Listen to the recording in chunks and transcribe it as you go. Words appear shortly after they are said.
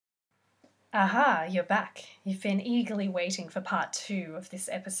Aha, you're back. You've been eagerly waiting for part 2 of this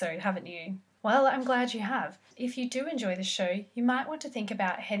episode, haven't you? Well, I'm glad you have. If you do enjoy the show, you might want to think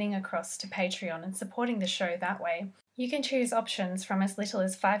about heading across to Patreon and supporting the show that way. You can choose options from as little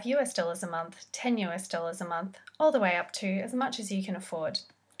as $5 a month, $10 a month, all the way up to as much as you can afford.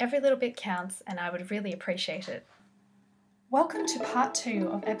 Every little bit counts, and I would really appreciate it. Welcome to part 2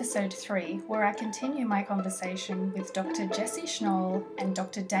 of episode 3, where I continue my conversation with Dr. Jessie Schnall and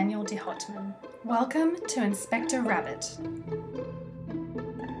Dr. Daniel de Hotman. Welcome to Inspector Rabbit.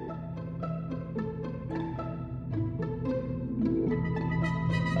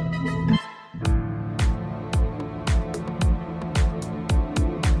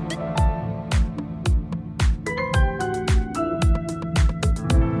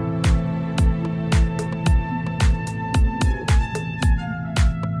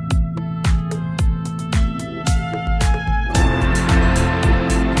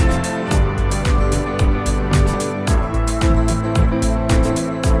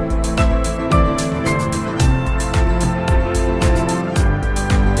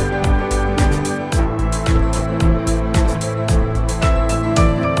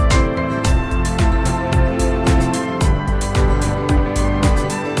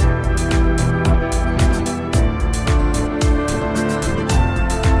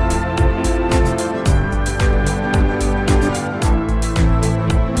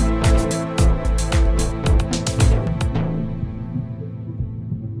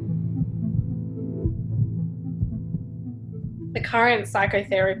 Current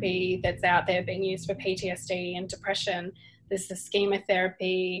psychotherapy that's out there being used for PTSD and depression, there's the schema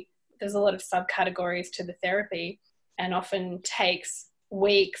therapy, there's a lot of subcategories to the therapy, and often takes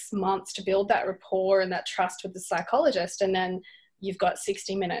weeks, months to build that rapport and that trust with the psychologist, and then you've got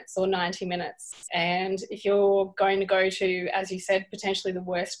 60 minutes or 90 minutes. And if you're going to go to, as you said, potentially the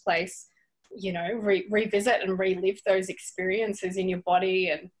worst place, you know, revisit and relive those experiences in your body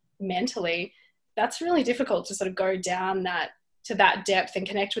and mentally, that's really difficult to sort of go down to that depth and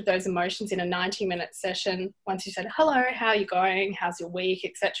connect with those emotions in a 90-minute session. Once you said, hello, how are you going? How's your week,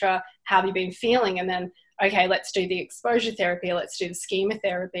 etc. How have you been feeling? And then, okay, let's do the exposure therapy. Let's do the schema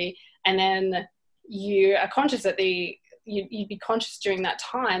therapy. And then you are conscious that you'd be conscious during that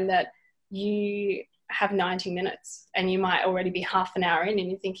time that you have 90 minutes and you might already be half an hour in and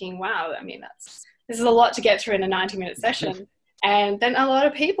you're thinking, wow, I mean, this is a lot to get through in a 90-minute session. And then a lot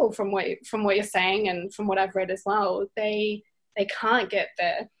of people from what you're saying and from what I've read as well, they can't get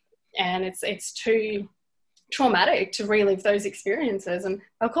there, and it's too traumatic to relive those experiences. And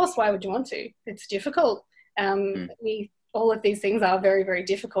of course, why would you want to? It's difficult. All of these things are very, very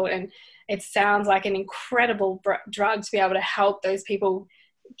difficult, and it sounds like an incredible drug to be able to help those people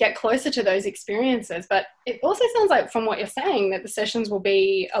get closer to those experiences. But it also sounds like, from what you're saying, that the sessions will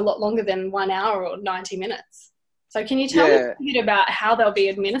be a lot longer than 1 hour or 90 minutes. So can you tell me a bit about how they'll be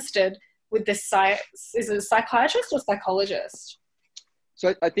administered with this is it a psychiatrist or psychologist?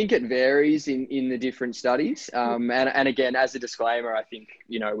 So I think it varies in the different studies. And again, as a disclaimer, I think,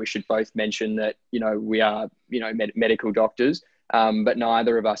 we should both mention that, we are, medical doctors, but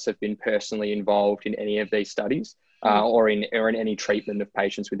neither of us have been personally involved in any of these studies or in any treatment of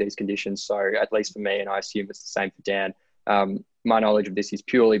patients with these conditions. So at least for me, and I assume it's the same for Dan, my knowledge of this is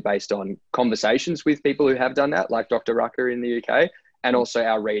purely based on conversations with people who have done that, like Dr. Rucker in the UK, and also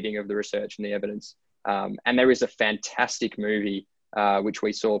our reading of the research and the evidence. And there is a fantastic movie, which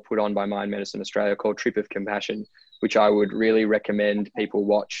we saw put on by Mind Medicine Australia, called Trip of Compassion, which I would really recommend people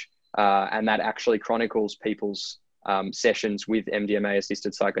watch. And that actually chronicles people's sessions with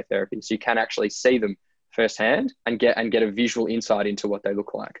MDMA-assisted psychotherapy. So you can actually see them firsthand and get a visual insight into what they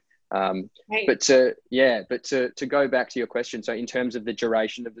look like. But to go back to your question, so in terms of the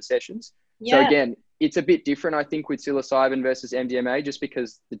duration of the sessions, so again, it's a bit different, I think, with psilocybin versus MDMA, just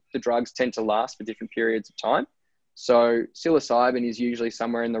because the drugs tend to last for different periods of time. So psilocybin is usually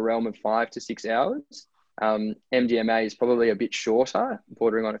somewhere in the realm of 5 to 6 hours. MDMA is probably a bit shorter,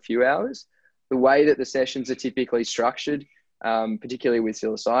 bordering on a few hours. The way that the sessions are typically structured, particularly with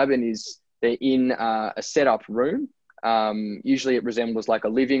psilocybin, is they're in a set-up room. Usually it resembles like a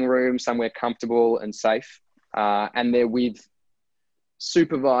living room, somewhere comfortable and safe. And they're with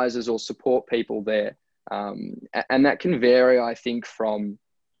supervisors or support people there. And that can vary, I think, from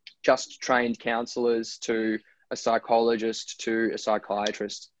just trained counsellors to a psychologist to a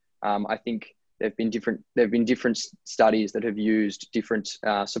psychiatrist. I think there've been different studies that have used different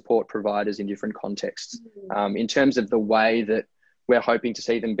support providers in different contexts. In terms of the way that we're hoping to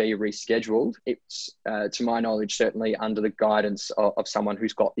see them be rescheduled, it's, to my knowledge, certainly under the guidance of someone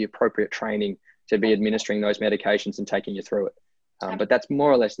who's got the appropriate training to be administering those medications and taking you through it. But that's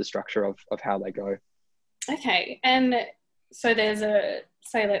more or less the structure of how they go. Okay. And so there's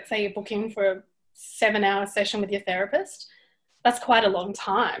let's say you're booking for a 7-hour session with your therapist. That's quite a long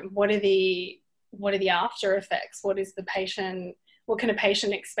time. What are the after effects? What can a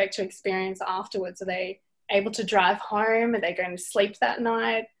patient expect to experience afterwards? Are they able to drive home? Are they going to sleep that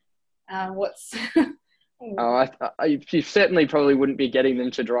night? You certainly probably wouldn't be getting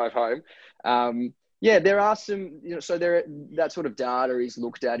them to drive home. There are some, that sort of data is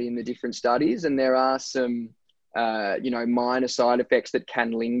looked at in the different studies, and there are some, minor side effects that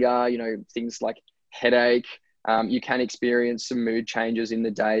can linger, things like headache. You can experience some mood changes in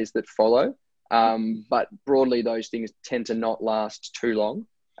the days that follow. But broadly, those things tend to not last too long.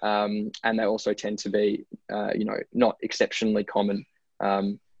 And they also tend to be, not exceptionally common.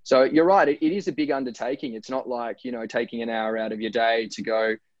 So you're right. It is a big undertaking. It's not like, taking an hour out of your day to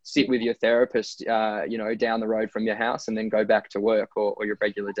go sit with your therapist, down the road from your house and then go back to work or your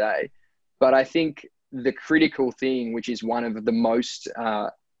regular day. But I think the critical thing, which is one of the most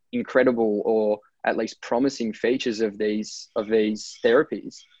incredible or at least promising features of these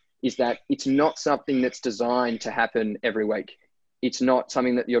therapies, is that it's not something that's designed to happen every week. It's not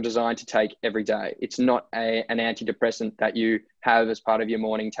something that you're designed to take every day. It's not an antidepressant that you have as part of your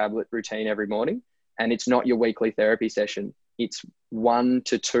morning tablet routine every morning. And it's not your weekly therapy session. It's 1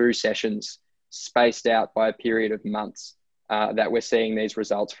 to 2 sessions spaced out by a period of months that we're seeing these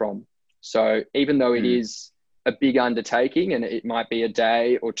results from. So even though it is a big undertaking and it might be a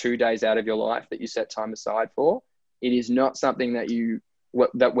day or 2 days out of your life that you set time aside for, it is not something that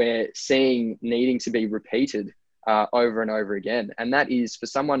we're seeing needing to be repeated over and over again. And that is for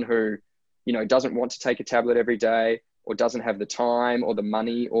someone who, doesn't want to take a tablet every day or doesn't have the time or the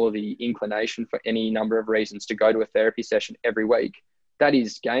money or the inclination for any number of reasons to go to a therapy session every week. That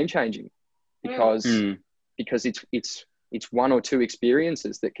is game changing because it's 1 or 2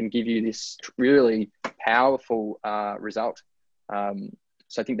 experiences that can give you this really powerful result.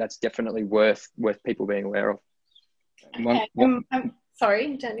 So I think that's definitely worth people being aware of.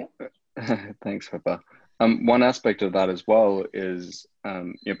 Sorry, Daniel. Thanks, Pippa. One aspect of that as well is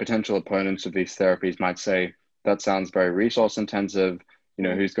potential opponents of these therapies might say, that sounds very resource intensive,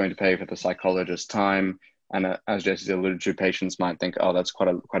 who's going to pay for the psychologist's time? And as Jessie alluded to, patients might think, oh, that's quite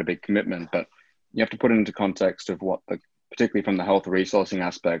a big commitment. But you have to put it into context of particularly from the health resourcing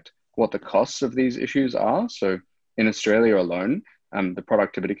aspect, what the costs of these issues are. So in Australia alone, the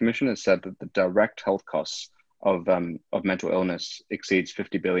Productivity Commission has said that the direct health costs of mental illness exceeds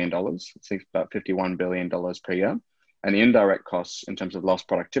 $50 billion. It's about $51 billion per year. And the indirect costs in terms of lost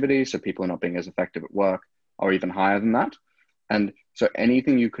productivity, so people are not being as effective at work, are even higher than that. And so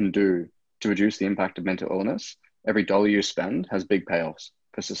anything you can do to reduce the impact of mental illness, every dollar you spend has big payoffs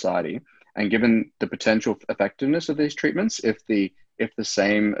for society. And given the potential effectiveness of these treatments, if the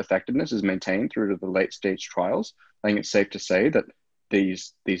same effectiveness is maintained through to the late stage trials, I think it's safe to say that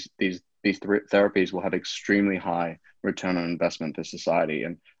these therapies will have extremely high return on investment for society.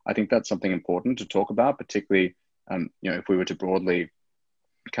 And I think that's something important to talk about, particularly if we were to broadly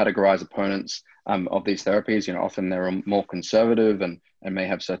categorize opponents of these therapies. Often they're more conservative and may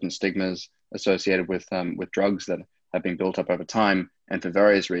have certain stigmas associated with drugs that have been built up over time and for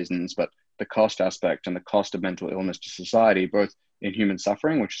various reasons. But the cost aspect and the cost of mental illness to society, both in human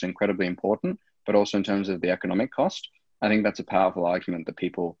suffering, which is incredibly important, but also in terms of the economic cost, I think that's a powerful argument that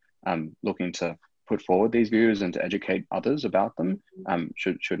people looking to put forward these views and to educate others about them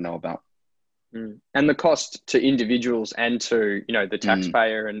should know about. And the cost to individuals and to the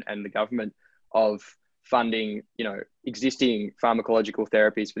taxpayer and the government of funding existing pharmacological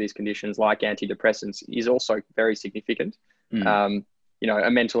therapies for these conditions like antidepressants is also very significant.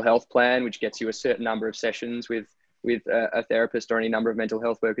 A mental health plan which gets you a certain number of sessions with a therapist or any number of mental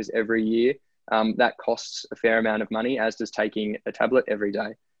health workers every year, that costs a fair amount of money, as does taking a tablet every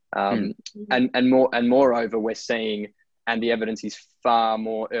day. And moreover, we're seeing, and the evidence is far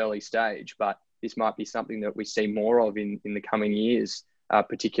more early stage, but this might be something that we see more of in the coming years,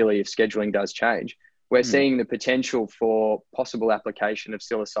 particularly if scheduling does change. We're seeing the potential for possible application of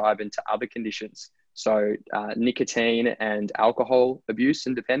psilocybin to other conditions. So nicotine and alcohol abuse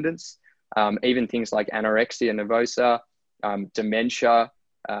and dependence, even things like anorexia nervosa, dementia.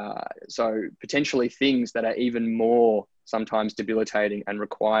 So potentially things that are even more sometimes debilitating and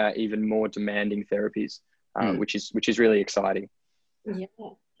require even more demanding therapies, which is really exciting. Yeah.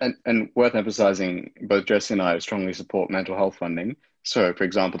 And worth emphasizing, both Jessie and I strongly support mental health funding. So, for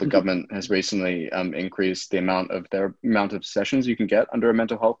example, the government has recently increased the amount of sessions you can get under a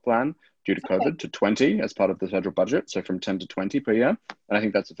mental health plan due to COVID to 20 as part of the federal budget. So from 10 to 20 per year. And I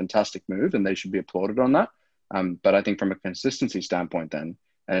think that's a fantastic move and they should be applauded on that. But I think from a consistency standpoint then,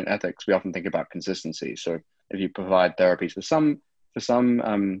 and in ethics, we often think about consistency. So if you provide therapies for some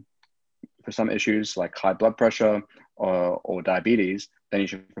issues like high blood pressure or diabetes, then you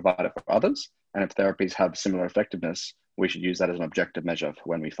should provide it for others. And if therapies have similar effectiveness, we should use that as an objective measure for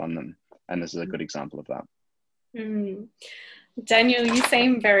when we fund them. And this is a good example of that. Mm. Daniel, you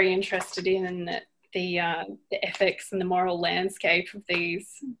seem very interested in the ethics and the moral landscape of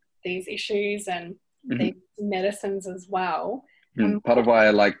these issues and these medicines as well. Part of why I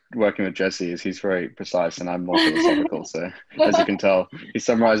like working with Jesse is he's very precise and I'm more philosophical. So as you can tell, he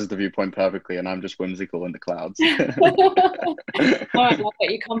summarizes the viewpoint perfectly and I'm just whimsical in the clouds. Oh, I love that.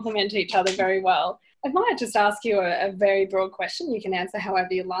 You complement each other very well. I might just ask you a very broad question. You can answer however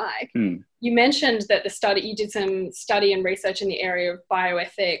you like. You mentioned that you did some study and research in the area of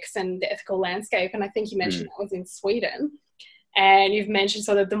bioethics and the ethical landscape. And I think you mentioned that was in Sweden. And you've mentioned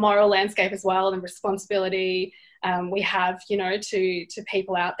sort of the moral landscape as well and responsibility we have, to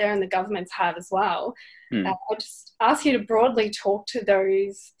people out there, and the governments have as well. I'll just ask you to broadly talk to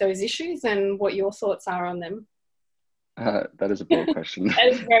those issues and what your thoughts are on them. That is a broad question. That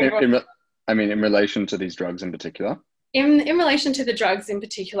is very broad. In relation to these drugs in particular? In relation to the drugs in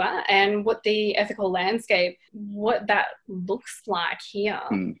particular, and what the ethical landscape, what that looks like here,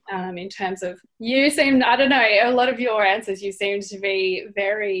 in terms of, I don't know, a lot of your answers, you seem to be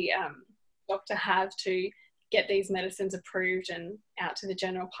very to have to get these medicines approved and out to the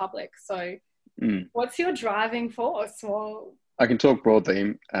general public. So what's your driving force? Well, I can talk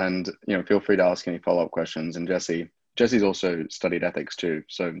broadly and, feel free to ask any follow-up questions. And Jesse's also studied ethics too.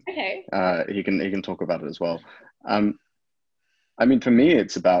 So okay. He can talk about it as well. For me,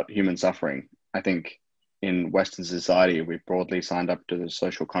 it's about human suffering. I think in Western society, we've broadly signed up to the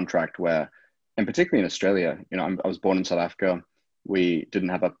social contract where, and particularly in Australia, I was born in South Africa. We didn't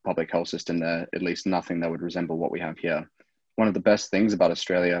have a public health system there, at least nothing that would resemble what we have here. One of the best things about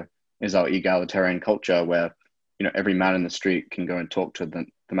Australia is our egalitarian culture where, every man in the street can go and talk to the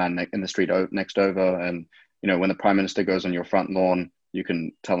man in the street next over. And, when the Prime Minister goes on your front lawn, you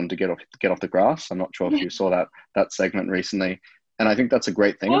can tell them to get off the grass. I'm not sure if you saw that segment recently. And I think that's a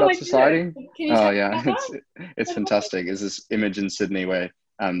great thing about society. It's fantastic. There's this image in Sydney where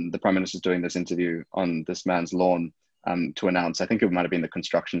the Prime Minister's doing this interview on this man's lawn to announce, I think it might have been the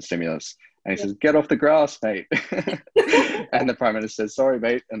construction stimulus. And he says, "Get off the grass, mate." And the Prime Minister says, "Sorry,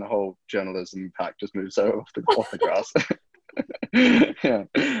 mate." And the whole journalism pack just moves off the grass. Yeah.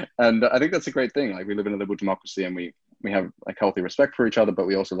 And I think that's a great thing. Like, we live in a liberal democracy and we have like healthy respect for each other, but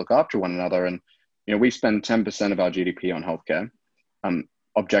we also look after one another. And, we spend 10% of our GDP on healthcare.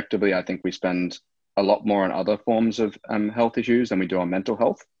 Objectively, I think we spend a lot more on other forms of health issues than we do on mental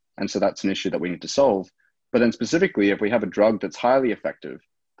health. And so that's an issue that we need to solve. But then specifically, if we have a drug that's highly effective,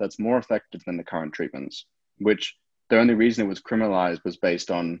 that's more effective than the current treatments, which the only reason it was criminalized was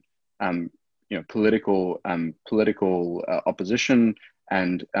based on, political opposition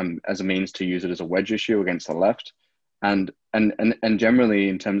and as a means to use it as a wedge issue against the left. And generally,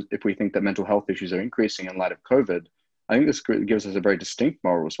 in terms, if we think that mental health issues are increasing in light of COVID, I think this gives us a very distinct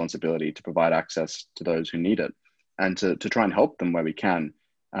moral responsibility to provide access to those who need it and to try and help them where we can.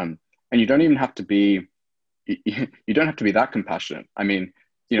 And you don't even have to be, you don't have to be that compassionate.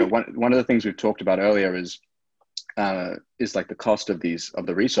 One of the things we've talked about earlier is like the cost of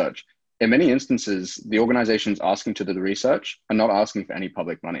the research. In many instances, the organizations asking to do the research are not asking for any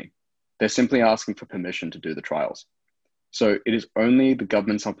public money. They're simply asking for permission to do the trials. So it is only the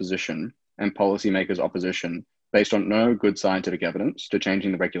government's opposition and policymakers' opposition based on no good scientific evidence to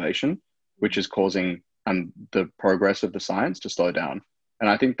changing the regulation, which is causing the progress of the science to slow down. And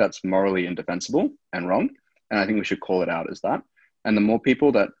I think that's morally indefensible and wrong. And I think we should call it out as that. And the more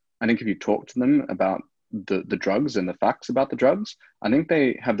people that, I think if you talk to them about the drugs and the facts about the drugs, I think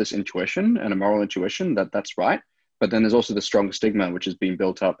they have this intuition and a moral intuition that that's right. But then there's also the strong stigma, which has been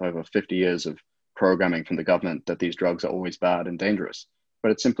built up over 50 years of programming from the government that these drugs are always bad and dangerous.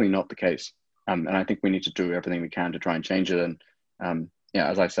 But it's simply not the case. And I think we need to do everything we can to try and change it. And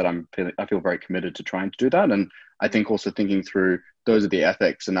as I said, I feel very committed to trying to do that. And I think also thinking through, those are the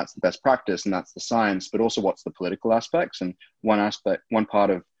ethics and that's the best practice and that's the science, but also what's the political aspects. And one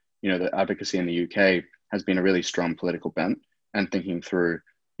part of, the advocacy in the UK has been a really strong political bent and thinking through,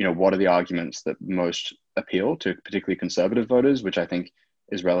 what are the arguments that most appeal to particularly conservative voters, which I think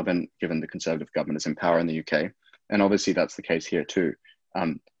is relevant given the Conservative government is in power in the UK. And obviously that's the case here too.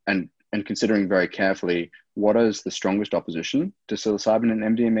 And considering very carefully what is the strongest opposition to psilocybin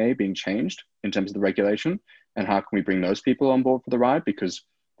and MDMA being changed in terms of the regulation, and how can we bring those people on board for the ride? Because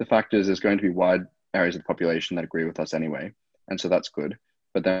the fact is there's going to be wide areas of the population that agree with us anyway. And so that's good.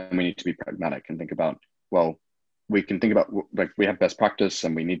 But then we need to be pragmatic and think about, well, we can think about, like, we have best practice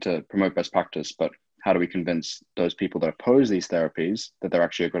and we need to promote best practice, but how do we convince those people that oppose these therapies that they're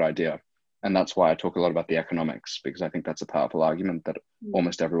actually a good idea? And that's why I talk a lot about the economics, because I think that's a powerful argument that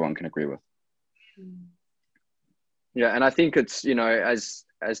almost everyone can agree with. Yeah, and I think it's,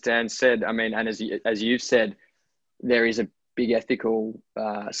 as Dan said, I mean, and as you've said, there is a big ethical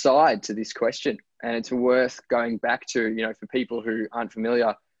side to this question, and it's worth going back to, for people who aren't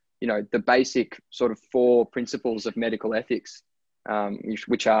familiar, the basic sort of 4 principles of medical ethics,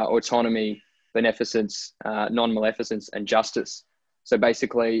 which are autonomy, beneficence, non-maleficence, and justice. So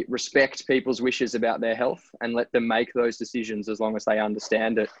basically, respect people's wishes about their health and let them make those decisions as long as they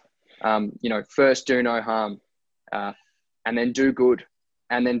understand it. First, do no harm, and then do good,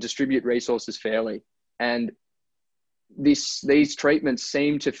 and then distribute resources fairly. And these treatments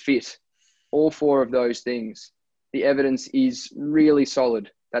seem to fit all 4 of those things. The evidence is really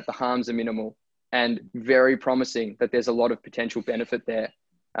solid that the harms are minimal, and very promising that there's a lot of potential benefit there.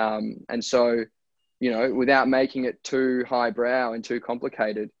 And so, without making it too highbrow and too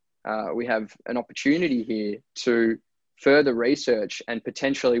complicated, we have an opportunity here to further research and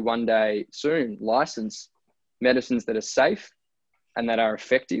potentially one day soon license medicines that are safe and that are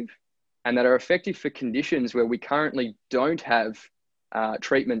effective, and that are effective for conditions where we currently don't have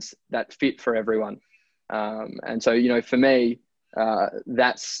treatments that fit for everyone. And so, for me,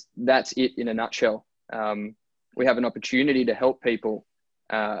 that's it in a nutshell. We have an opportunity to help people,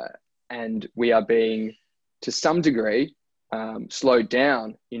 and we are being, to some degree, slowed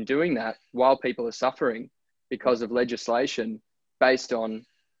down in doing that while people are suffering because of legislation based on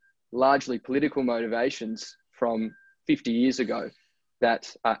largely political motivations from 50 years ago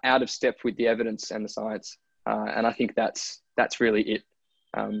that are out of step with the evidence and the science. And I think that's really it.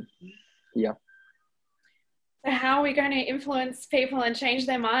 Yeah. So how are we going to influence people and change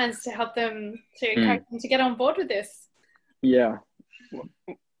their minds to help them to get on board with this? Yeah.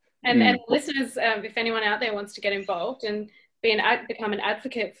 And listeners, if anyone out there wants to get involved and become an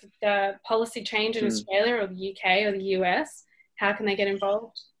advocate for the policy change in Australia or the UK or the US, how can they get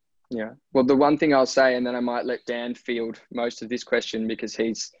involved? Yeah. Well, the one thing I'll say, and then I might let Dan field most of this question because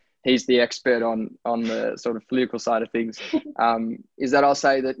he's the expert on the sort of political side of things, is that I'll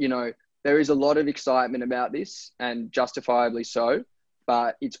say that, there is a lot of excitement about this, and justifiably so,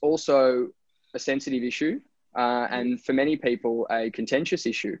 but it's also a sensitive issue, and for many people a contentious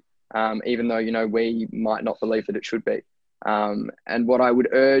issue, even though, we might not believe that it should be. And what I would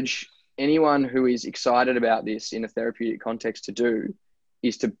urge anyone who is excited about this in a therapeutic context to do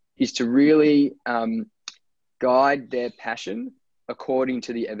is to really guide their passion according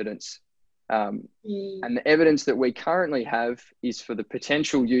to the evidence. And the evidence that we currently have is for the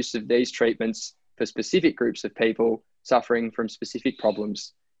potential use of these treatments for specific groups of people suffering from specific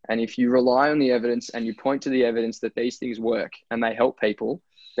problems. And if you rely on the evidence and you point to the evidence that these things work and they help people,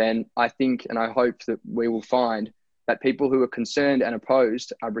 then I think, and I hope that we will find that people who are concerned and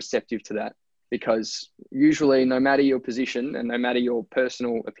opposed are receptive to that. Because usually, no matter your position and no matter your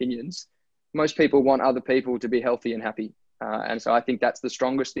personal opinions, most people want other people to be healthy and happy. And so I think that's the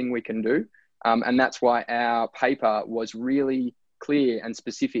strongest thing we can do. And that's why our paper was really clear and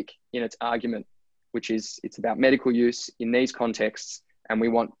specific in its argument, which is it's about medical use in these contexts, and we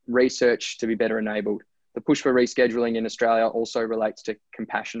want research to be better enabled. The push for rescheduling in Australia also relates to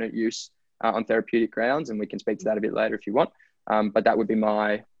compassionate use on therapeutic grounds, and we can speak to that a bit later if you want. But that would be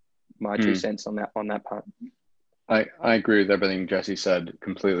my 2 cents on that part. I agree with everything Jesse said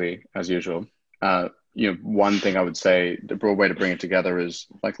completely, as usual. One thing I would say, the broad way to bring it together is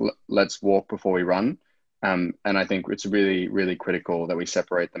like, let's walk before we run. And I think it's really, really critical that we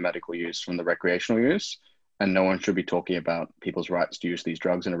separate the medical use from the recreational use. And no one should be talking about people's rights to use these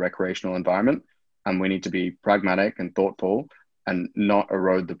drugs in a recreational environment. And we need to be pragmatic and thoughtful and not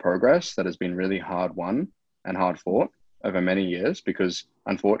erode the progress that has been really hard won and hard fought over many years. Because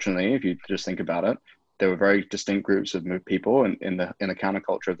unfortunately, if you just think about it, there were very distinct groups of people in the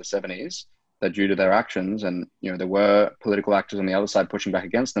counterculture of the 70s that, due to their actions, and there were political actors on the other side pushing back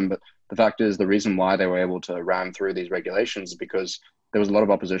against them, but the fact is the reason why they were able to ram through these regulations is because there was a lot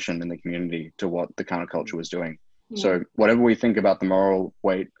of opposition in the community to what the counterculture was doing. So whatever we think about the moral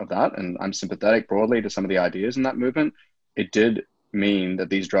weight of that, and I'm sympathetic broadly to some of the ideas in that movement, it did mean that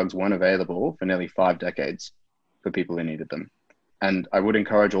these drugs weren't available for nearly 5 decades for people who needed them. And I would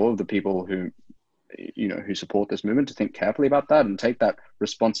encourage all of the people who support this movement to think carefully about that and take that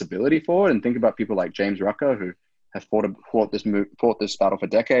responsibility for it, and think about people like James Rucker, who have fought this battle for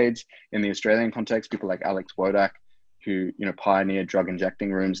decades in the Australian context, people like Alex Wodak, who pioneered drug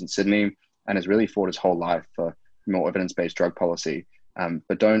injecting rooms in Sydney and has really fought his whole life for more evidence-based drug policy.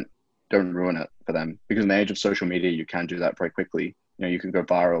 But don't don't ruin it for them, because in the age of social media, you can do that very quickly. You know, you can go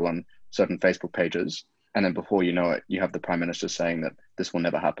viral on certain Facebook pages, and then before you know it, you have the Prime Minister saying that this will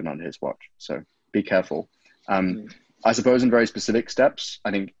never happen under his watch. So be careful. I suppose in very specific steps, I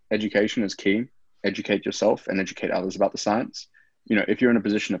think education is key. Educate yourself and educate others about the science. You know, if you're in a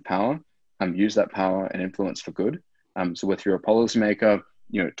position of power, use that power and influence for good. So whether you're a policymaker,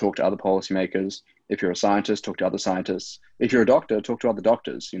 you know, talk to other policymakers. If you're a scientist, talk to other scientists. If you're a doctor, talk to other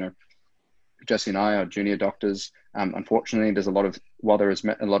doctors. You know, Jesse and I are junior doctors. Unfortunately, while there is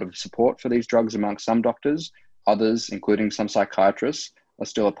a lot of support for these drugs amongst some doctors, others, including some psychiatrists, are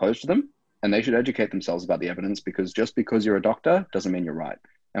still opposed to them. And they should educate themselves about the evidence, because just because you're a doctor doesn't mean you're right.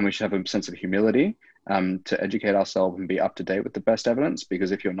 And we should have a sense of humility to educate ourselves and be up to date with the best evidence,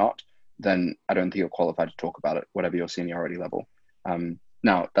 because if you're not, then I don't think you're qualified to talk about it, whatever your seniority level.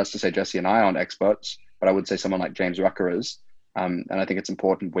 Now, that's to say Jesse and I aren't experts, but I would say someone like James Rucker is. And I think it's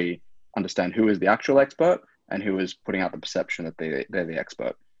important we understand who is the actual expert and who is putting out the perception that they're the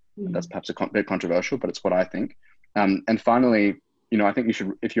expert. And that's perhaps a bit controversial, but it's what I think. And finally, you know, I think you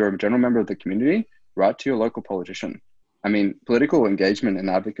should, if you're a general member of the community, write to your local politician. I mean, political engagement and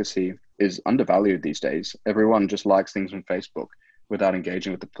advocacy is undervalued these days. Everyone just likes things on Facebook without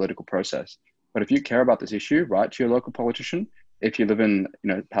engaging with the political process. But if you care about this issue, write to your local politician. If you live in, you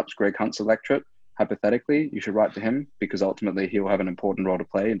know, perhaps Greg Hunt's electorate, hypothetically, you should write to him, because ultimately he'll have an important role to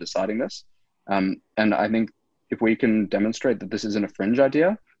play in deciding this. And I think if we can demonstrate that this isn't a fringe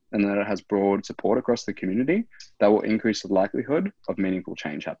idea and that it has broad support across the community, that will increase the likelihood of meaningful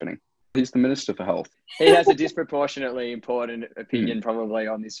change happening. He's the Minister for Health. He has a disproportionately important opinion probably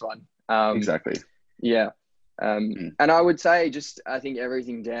on this one. Exactly. Yeah. And I would say I think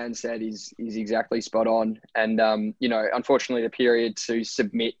everything Dan said is exactly spot on. And, you know, unfortunately the period to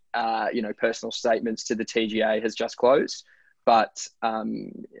submit, you know, personal statements to the TGA has just closed, but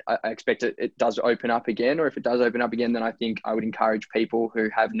I expect it does open up again, or if it does open up again, then I think I would encourage people who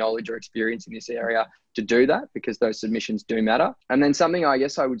have knowledge or experience in this area to do that, because those submissions do matter. And then something I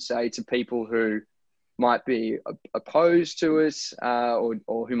guess I would say to people who might be opposed to us, or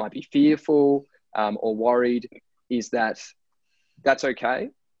who might be fearful, or worried, is that that's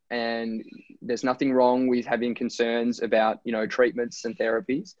okay. And there's nothing wrong with having concerns about, you know, treatments and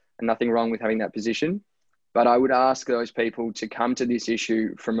therapies, and nothing wrong with having that position. But I would ask those people to come to this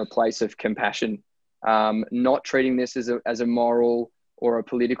issue from a place of compassion, not treating this as a moral or a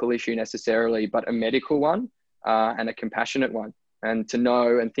political issue necessarily, but a medical one, and a compassionate one. And to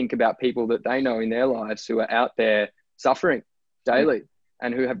know and think about people that they know in their lives who are out there suffering daily,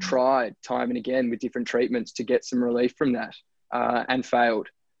 and who have tried time and again with different treatments to get some relief from that, and failed.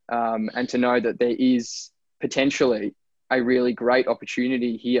 And to know that there is potentially a really great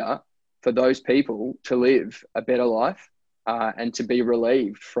opportunity here for those people to live a better life, and to be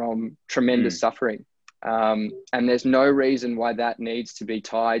relieved from tremendous suffering. And there's no reason why that needs to be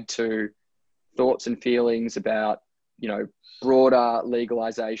tied to thoughts and feelings about, you know, broader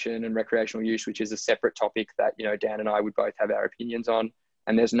legalization and recreational use, which is a separate topic that, you know, Dan and I would both have our opinions on.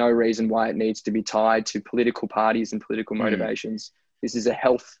 And there's no reason why it needs to be tied to political parties and political motivations. This is a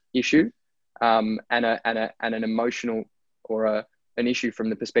health issue, and an emotional or an issue from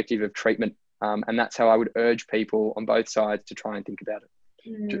the perspective of treatment. And that's how I would urge people on both sides to try and think about it.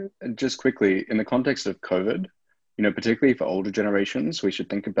 Just quickly, in the context of COVID, you know, particularly for older generations, we should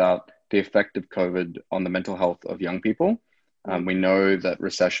think about the effect of COVID on the mental health of young people. We know that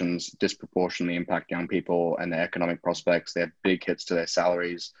recessions disproportionately impact young people and their economic prospects. They have big hits to their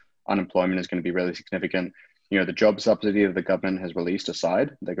salaries. Unemployment is going to be really significant. You know, the job subsidy that the government has released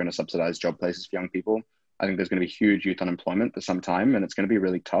aside, they're going to subsidize job places for young people. I think there's going to be huge youth unemployment for some time, and it's going to be a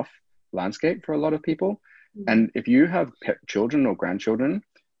really tough landscape for a lot of people. And if you have children or grandchildren,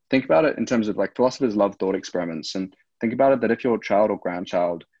 think about it in terms of, like, philosophers love thought experiments, and think about it that if your child or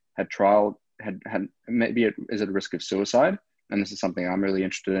grandchild had maybe it is at risk of suicide, and this is something I'm really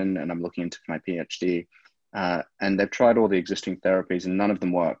interested in and I'm looking into for my PhD, and they've tried all the existing therapies and none of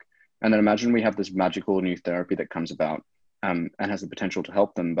them work. And then imagine we have this magical new therapy that comes about, and has the potential to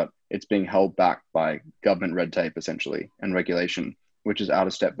help them, but it's being held back by government red tape essentially and regulation, which is out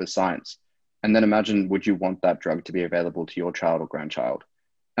of step with science. And then imagine, would you want that drug to be available to your child or grandchild?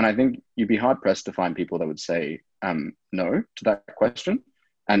 And I think you'd be hard pressed to find people that would say no to that question.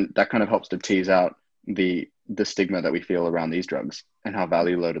 And that kind of helps to tease out the stigma that we feel around these drugs and how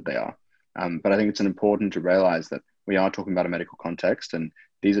value loaded they are. But I think it's important to realize that we are talking about a medical context, and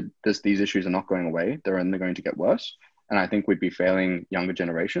these issues are not going away. They're only going to get worse. And I think we'd be failing younger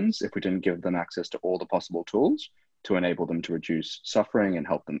generations if we didn't give them access to all the possible tools to enable them to reduce suffering and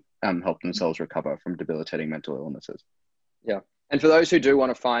help themselves recover from debilitating mental illnesses. Yeah. And for those who do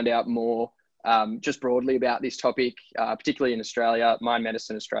want to find out more, just broadly about this topic, particularly in Australia, Mind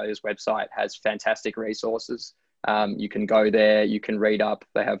Medicine Australia's website has fantastic resources. You can go there, you can read up.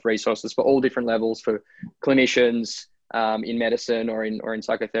 They have resources for all different levels, for clinicians in medicine or in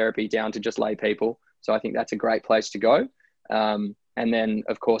psychotherapy, down to just lay people. So I think that's a great place to go. And then,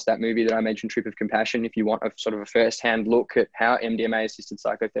 of course, that movie that I mentioned, Trip of Compassion, if you want a sort of a first-hand look at how MDMA-assisted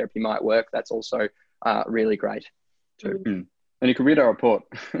psychotherapy might work, that's also really great too. And you can read our report.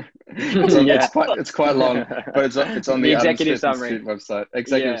 It's quite long, but it's on the executive Adam Smith summary Institute website.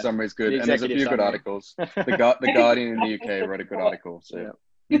 Executive summary is good, and there's a few good articles. The Guardian in the UK wrote a good article. So,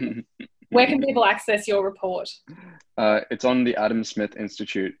 where can people access your report? It's on the Adam Smith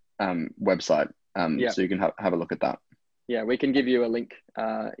Institute website, so you can have a look at that. Yeah, we can give you a link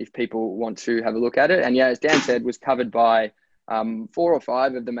if people want to have a look at it. And yeah, as Dan said, was covered by 4 or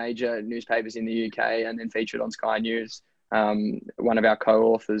 5 of the major newspapers in the UK, and then featured on Sky News. One of our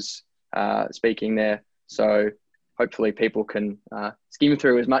co-authors speaking there. So hopefully people can skim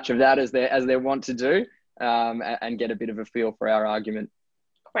through as much of that as they want to do, and get a bit of a feel for our argument.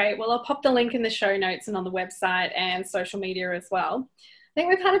 Great. Well, I'll pop the link in the show notes and on the website and social media as well. I think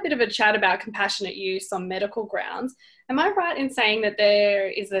we've had a bit of a chat about compassionate use on medical grounds. Am I right in saying that there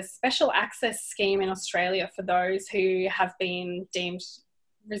is a special access scheme in Australia for those who have been deemed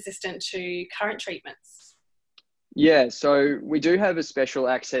resistant to current treatments? Yeah, so we do have a special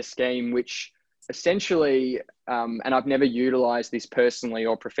access scheme, which essentially, and I've never utilised this personally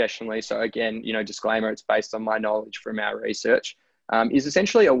or professionally, so again, disclaimer, it's based on my knowledge from our research, is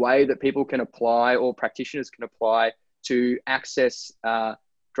essentially a way that people can apply, or practitioners can apply, to access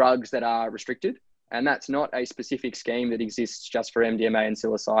drugs that are restricted. And that's not a specific scheme that exists just for MDMA and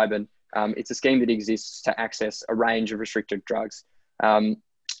psilocybin. It's a scheme that exists to access a range of restricted drugs. To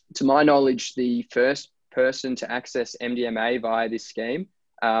my knowledge, the first person to access MDMA via this scheme,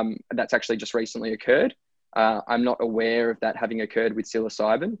 that's actually just recently occurred. I'm not aware of that having occurred with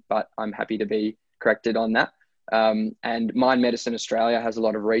psilocybin, but I'm happy to be corrected on that. And Mind Medicine Australia has a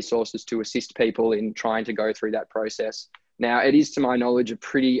lot of resources to assist people in trying to go through that process. Now, it is, to my knowledge, a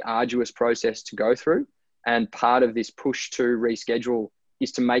pretty arduous process to go through. And part of this push to reschedule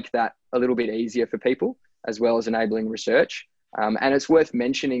is to make that a little bit easier for people, as well as enabling research. And it's worth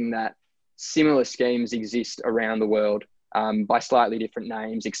mentioning that similar schemes exist around the world by slightly different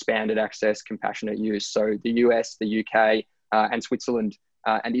names: expanded access, compassionate use. So the US, the UK, and Switzerland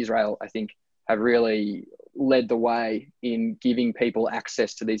and Israel, I think, have really led the way in giving people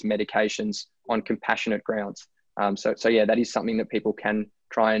access to these medications on compassionate grounds. So yeah, that is something that people can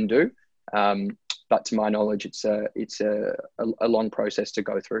try and do. But to my knowledge, it's a long process to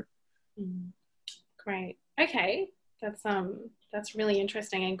go through. Great. Okay. That's really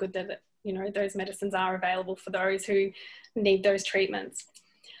interesting, and good that, those medicines are available for those who need those treatments.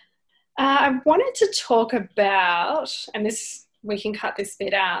 I wanted to talk about, and this, we can cut this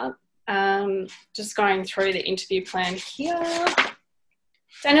bit out, just going through the interview plan here.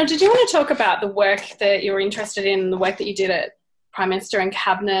 Daniel, did you want to talk about the work that you're interested in, the work that you did at Prime Minister and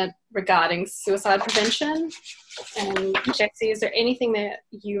Cabinet regarding suicide prevention? And Jesse, is there anything that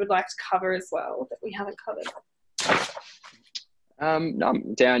you would like to cover as well that we haven't covered? No,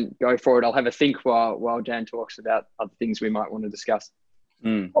 Dan, go for it. I'll have a think while Dan talks about other things we might want to discuss.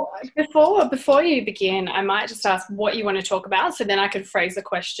 Before you begin, I might just ask what you want to talk about, so then I could phrase a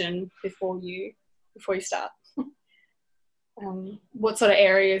question before you start. What sort of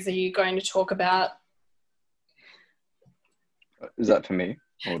areas are you going to talk about? Is that for me?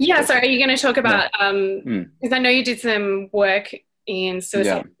 Yeah, so are you going to talk about, because I know you did some work in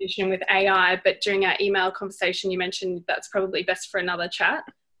suicide prevention with AI, but during our email conversation, you mentioned that's probably best for another chat.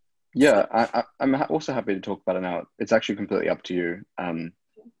 Yeah, I'm also happy to talk about it now. It's actually completely up to you, and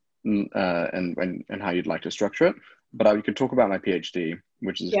how you'd like to structure it. But we could talk about my PhD,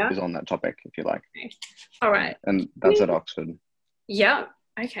 which is on that topic, if you like. Okay. All right. And that's at Oxford. Yeah.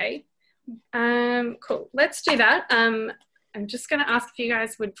 Okay. Cool. Let's do that. I'm just going to ask if you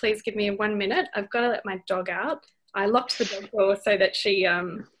guys would please give me 1 minute. I've got to let my dog out. I locked the dog door so that she,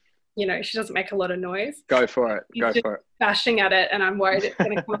 she doesn't make a lot of noise. Go for it. Go for it. Bashing at it, and I'm worried it's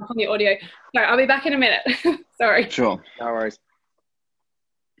going to come up on the audio. So I'll be back in a minute. Sorry. Sure. No worries.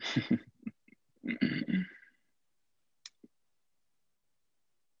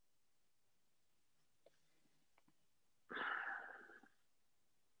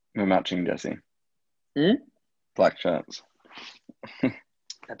 We're matching, Jesse. Black shirts.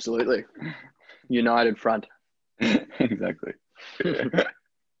 Absolutely. United front. Exactly. Are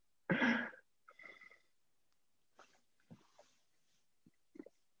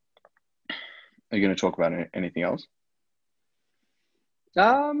you going to talk about anything else?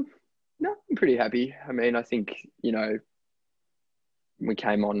 No, I'm pretty happy. I mean, I think, you know, I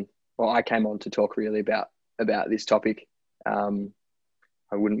came on to talk really about this topic. I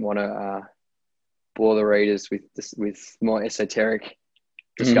wouldn't want to bore the readers with more esoteric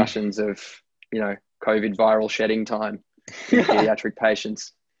discussions of, you know, COVID viral shedding time in pediatric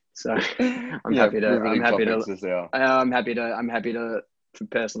patients. So I'm happy to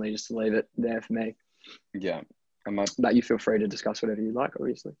personally just to leave it there for me. Yeah. But you feel free to discuss whatever you like,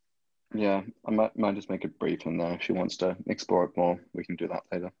 obviously. Yeah, I might just make it brief, and if she wants to explore it more, we can do that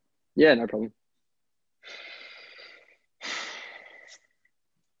later. Yeah, no problem.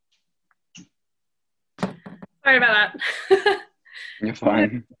 Sorry about that. You're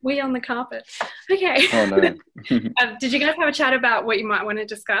fine. We on the carpet. Okay. Oh no. Did you guys have a chat about what you might want to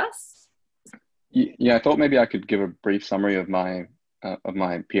discuss? Yeah, I thought maybe I could give a brief summary of my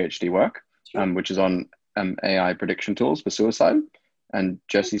PhD work, Sure. which is on AI prediction tools for suicide. And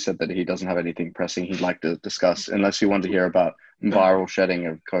Jesse said that he doesn't have anything pressing he'd like to discuss, unless you want to hear about viral shedding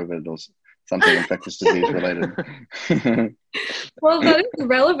of COVID or something infectious disease related. Well, that is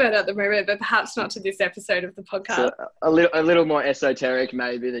relevant at the moment, but perhaps not to this episode of the podcast. So a little more esoteric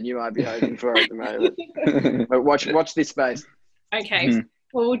maybe than you might be hoping for at the moment. But watch this space. Okay.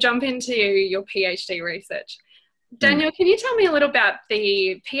 Well, we'll jump into your PhD research. Daniel, can you tell me a little about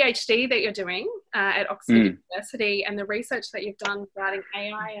the PhD that you're doing at Oxford University and the research that you've done regarding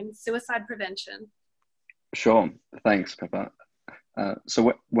AI and suicide prevention? Sure. Thanks, Pippa.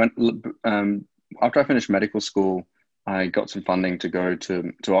 So after I finished medical school, I got some funding to go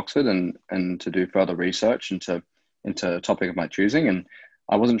to Oxford and to do further research into a topic of my choosing. And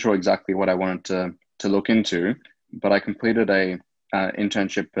I wasn't sure exactly what I wanted to look into, but I completed a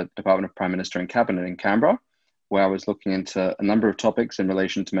internship at the Department of Prime Minister and Cabinet in Canberra, where I was looking into a number of topics in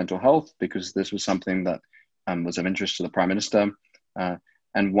relation to mental health, because this was something that was of interest to the Prime Minister.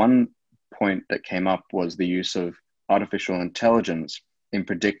 And one point that came up was the use of artificial intelligence in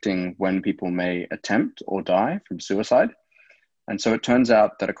predicting when people may attempt or die from suicide. And so it turns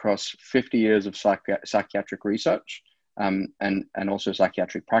out that across 50 years of psychiatric research and also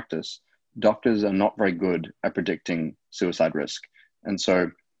psychiatric practice, doctors are not very good at predicting suicide risk. And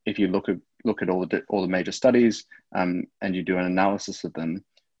so if you look at all the major studies and you do an analysis of them,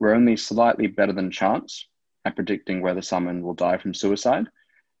 we're only slightly better than chance at predicting whether someone will die from suicide.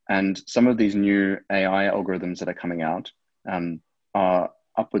 And some of these new AI algorithms that are coming out are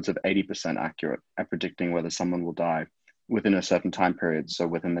upwards of 80% accurate at predicting whether someone will die within a certain time period. So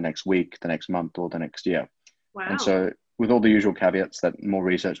within the next week, the next month, or the next year. Wow. And so with all the usual caveats that more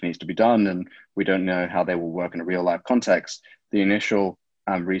research needs to be done and we don't know how they will work in a real life context, the initial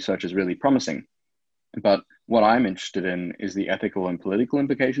research is really promising. But what I'm interested in is the ethical and political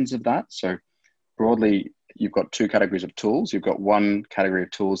implications of that. So broadly, you've got two categories of tools. You've got one category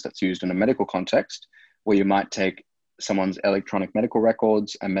of tools that's used in a medical context, where you might take someone's electronic medical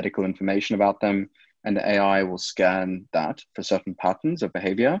records and medical information about them, and the AI will scan that for certain patterns of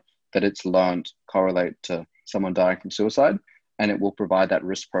behavior that it's learned correlate to someone dying from suicide, and it will provide that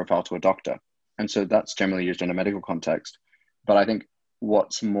risk profile to a doctor. And so that's generally used in a medical context. But I think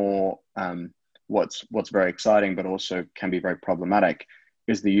what's very exciting, but also can be very problematic,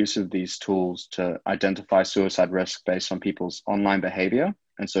 is the use of these tools to identify suicide risk based on people's online behavior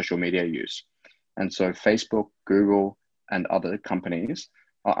and social media use. And so Facebook, Google, and other companies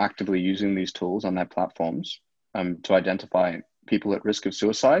are actively using these tools on their platforms to identify people at risk of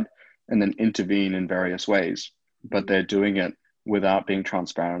suicide and then intervene in various ways. But they're doing it without being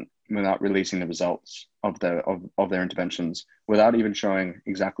transparent, without releasing the results of their interventions, without even showing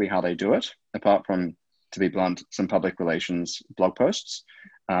exactly how they do it, apart from, to be blunt, some public relations blog posts.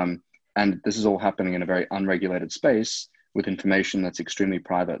 And this is all happening in a very unregulated space with information that's extremely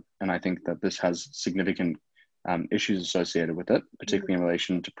private. And I think that this has significant issues associated with it, particularly in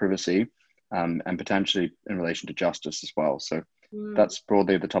relation to privacy and potentially in relation to justice as well. So that's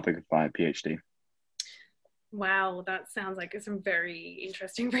broadly the topic of my PhD. Wow, that sounds like some very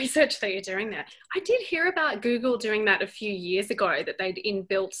interesting research that you're doing there. I did hear about Google doing that a few years ago, that they'd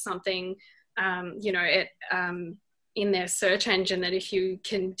inbuilt something, in their search engine, that if you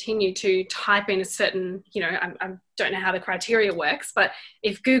continue to type in a certain, I don't know how the criteria works, but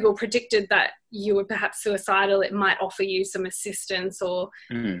if Google predicted that you were perhaps suicidal, it might offer you some assistance, or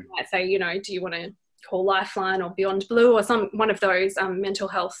might say, do you want to call Lifeline or Beyond Blue or one of those mental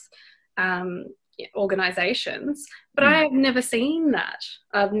health organizations. But I have never seen that.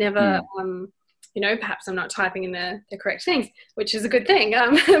 I've never, perhaps I'm not typing in the correct things, which is a good thing.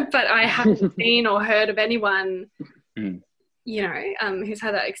 But I haven't seen or heard of anyone, who's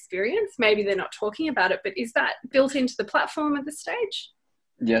had that experience. Maybe they're not talking about it, but is that built into the platform at this stage?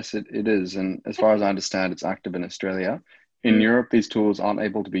 Yes, it is. And as far as I understand, it's active in Australia. In Mm. Europe, these tools aren't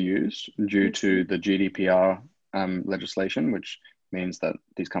able to be used due Mhm. to the GDPR legislation, which means that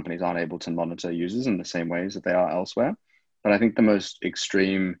these companies aren't able to monitor users in the same ways that they are elsewhere. But I think the most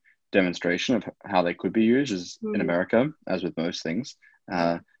extreme demonstration of how they could be used is in Mm. America, as with most things.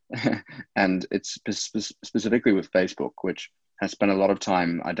 Uh, and it's specifically with Facebook, which has spent a lot of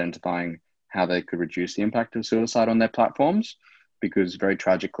time identifying how they could reduce the impact of suicide on their platforms, because very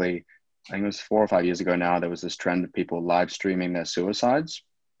tragically, I think it was 4 or 5 years ago now, there was this trend of people live streaming their suicides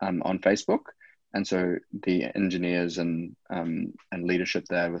on Facebook. And so the engineers and leadership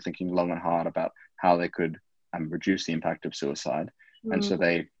there were thinking long and hard about how they could reduce the impact of suicide. And so Mm.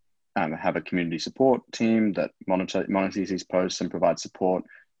 they have a community support team that monitors these posts and provides support.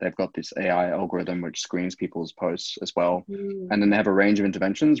 They've got this AI algorithm which screens people's posts as well. Mm. And then they have a range of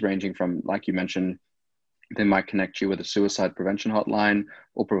interventions ranging from, like you mentioned, they might connect you with a suicide prevention hotline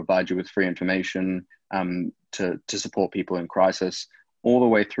or provide you with free information to support people in crisis, all the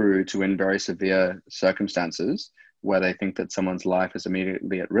way through to in very severe circumstances where they think that someone's life is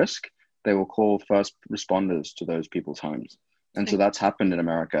immediately at risk. They will call first responders to those people's homes. And so that's happened in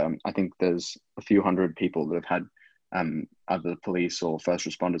America. I think there's a few hundred people that have had either police or first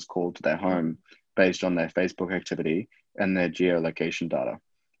responders called to their home based on their Facebook activity and their geolocation data.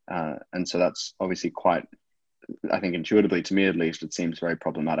 And so that's obviously quite, I think intuitively, to me at least, it seems very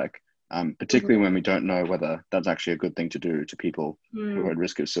problematic, particularly when we don't know whether that's actually a good thing to do to people who are Mm. at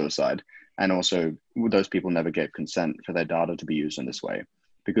risk of suicide. And also, those people never gave consent for their data to be used in this way,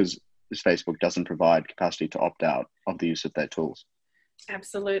 because Facebook doesn't provide capacity to opt out of the use of their tools.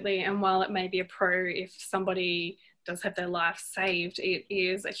 Absolutely. And while it may be a pro if somebody does have their life saved, it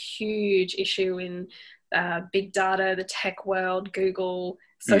is a huge issue in big data, the tech world, Google,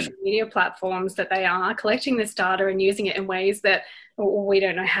 social media platforms, that they are collecting this data and using it in ways that we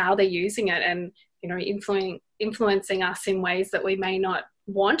don't know how they're using it, and influencing us in ways that we may not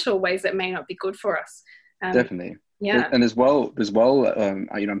want, or ways that may not be good for us. Definitely. Yeah. And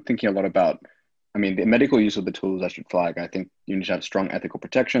I'm thinking a lot about, I mean, the medical use of the tools I should flag. I think you need to have strong ethical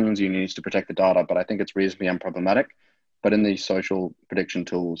protections. You need to protect the data, but I think it's reasonably unproblematic. But in these social prediction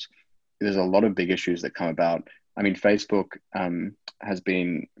tools, there's a lot of big issues that come about. I mean, Facebook has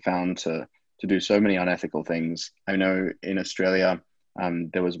been found to do so many unethical things. I know in Australia,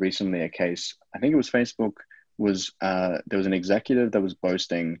 there was recently a case, I think it was Facebook, there was an executive that was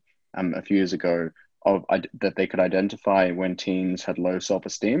boasting a few years ago that they could identify when teens had low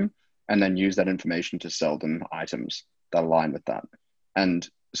self-esteem and then use that information to sell them items that align with that. And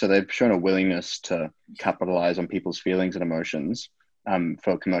so they've shown a willingness to capitalize on people's feelings and emotions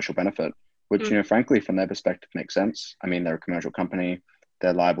for commercial benefit, which, frankly, from their perspective makes sense. I mean, they're a commercial company.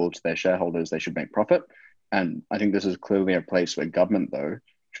 They're liable to their shareholders. They should make profit. And I think this is clearly a place where government, though,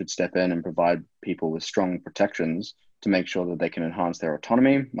 should step in and provide people with strong protections to make sure that they can enhance their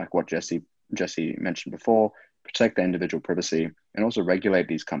autonomy, like what Jesse mentioned before, protect their individual privacy, and also regulate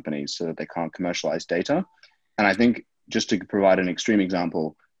these companies so that they can't commercialize data. And I think, just to provide an extreme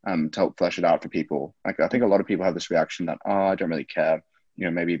example to help flesh it out for people, like I think a lot of people have this reaction that, oh, I don't really care,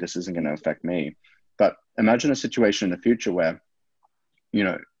 maybe this isn't going to affect me. But imagine a situation in the future where,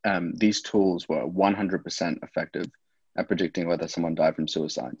 these tools were 100% effective at predicting whether someone died from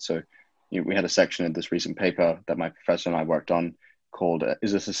suicide. So we had a section in this recent paper that my professor and I worked on called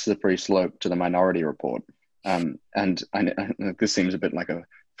 "Is this a slippery slope to the Minority Report?" And this seems a bit like a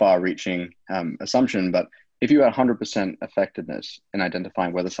far-reaching assumption, but if you had 100% effectiveness in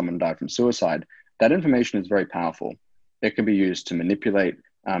identifying whether someone died from suicide, that information is very powerful. It can be used to manipulate,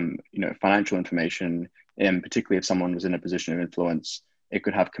 financial information, and particularly if someone was in a position of influence, it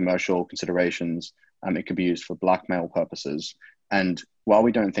could have commercial considerations. It could be used for blackmail purposes. And while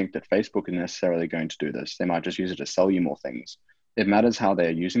we don't think that Facebook is necessarily going to do this, they might just use it to sell you more things. It matters how they're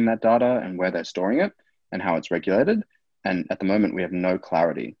using that data and where they're storing it and how it's regulated. And at the moment, we have no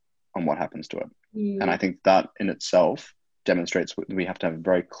clarity on what happens to it. And I think that in itself demonstrates we have to have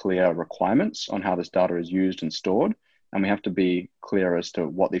very clear requirements on how this data is used and stored. And we have to be clear as to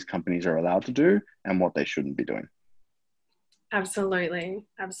what these companies are allowed to do and what they shouldn't be doing. Absolutely.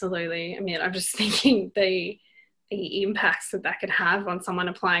 Absolutely. I mean, I'm just thinking the impacts that could have on someone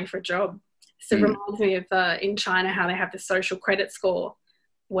applying for a job. So it reminds me of in China how they have the social credit score,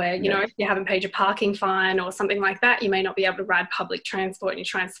 where, if you haven't paid your parking fine or something like that, you may not be able to ride public transport, and you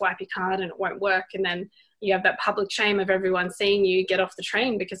try and swipe your card and it won't work. And then you have that public shame of everyone seeing you get off the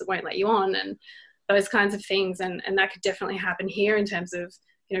train because it won't let you on, and those kinds of things. And that could definitely happen here in terms of,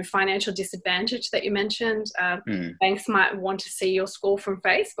 financial disadvantage that you mentioned. Banks might want to see your score from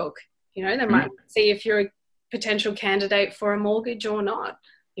Facebook. They might see if you're potential candidate for a mortgage or not.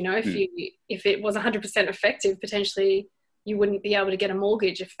 You know, if it was 100% effective, potentially you wouldn't be able to get a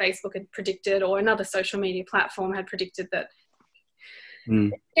mortgage if Facebook had predicted, or another social media platform had predicted that.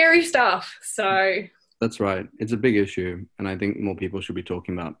 Scary stuff. So that's right. It's a big issue, and I think more people should be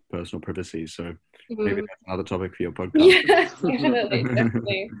talking about personal privacy. So maybe that's another topic for your podcast. Yeah,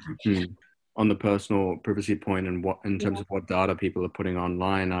 definitely. On the personal privacy point, and what in terms of what data people are putting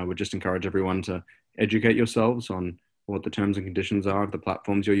online, I would just encourage everyone to educate yourselves on what the terms and conditions are of the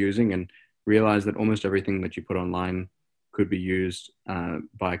platforms you're using, and realize that almost everything that you put online could be used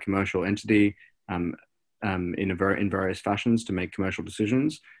by a commercial entity in various fashions to make commercial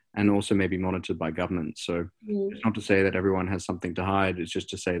decisions, and also maybe monitored by government. So it's not to say that everyone has something to hide. It's just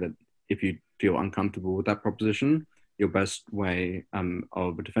to say that if you feel uncomfortable with that proposition, your best way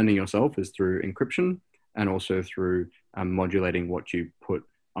of defending yourself is through encryption, and also through modulating what you put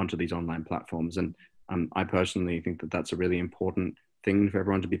onto these online platforms. And I personally think that that's a really important thing for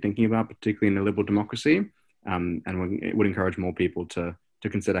everyone to be thinking about, particularly in a liberal democracy. And it would encourage more people to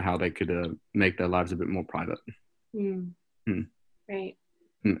consider how they could make their lives a bit more private. Great.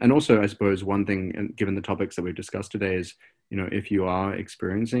 And also, I suppose one thing, given the topics that we've discussed today, is, you know, if you are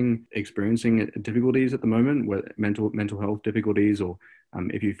experiencing difficulties at the moment, where mental health difficulties, or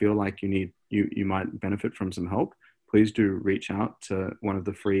if you feel like you might benefit from some help, please do reach out to one of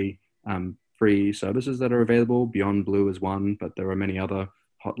the free services that are available. Beyond Blue is one, but there are many other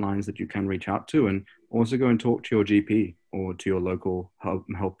hotlines that you can reach out to, and also go and talk to your GP or to your local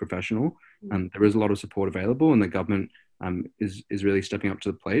health professional. There is a lot of support available, and the government is really stepping up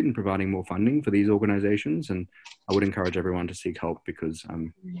to the plate and providing more funding for these organizations. And I would encourage everyone to seek help, because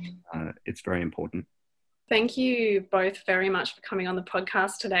it's very important. Thank you both very much for coming on the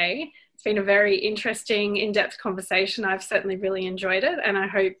podcast today. It's been a very interesting, in-depth conversation. I've certainly really enjoyed it, and I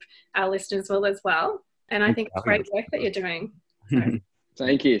hope our listeners will as well. And I think it's great work that you're doing. So.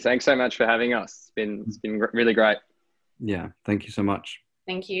 Thank you. Thanks so much for having us. It's been really great. Yeah, thank you so much.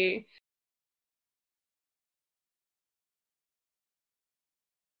 Thank you.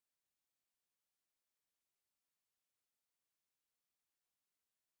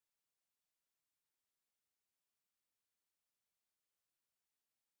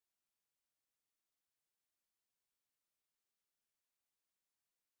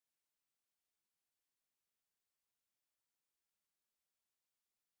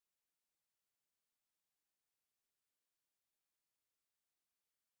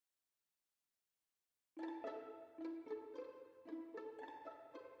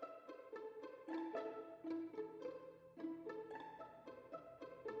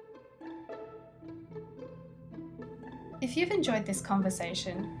 If you've enjoyed this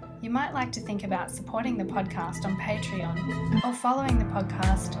conversation, you might like to think about supporting the podcast on Patreon, or following the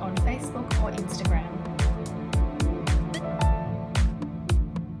podcast on Facebook or Instagram.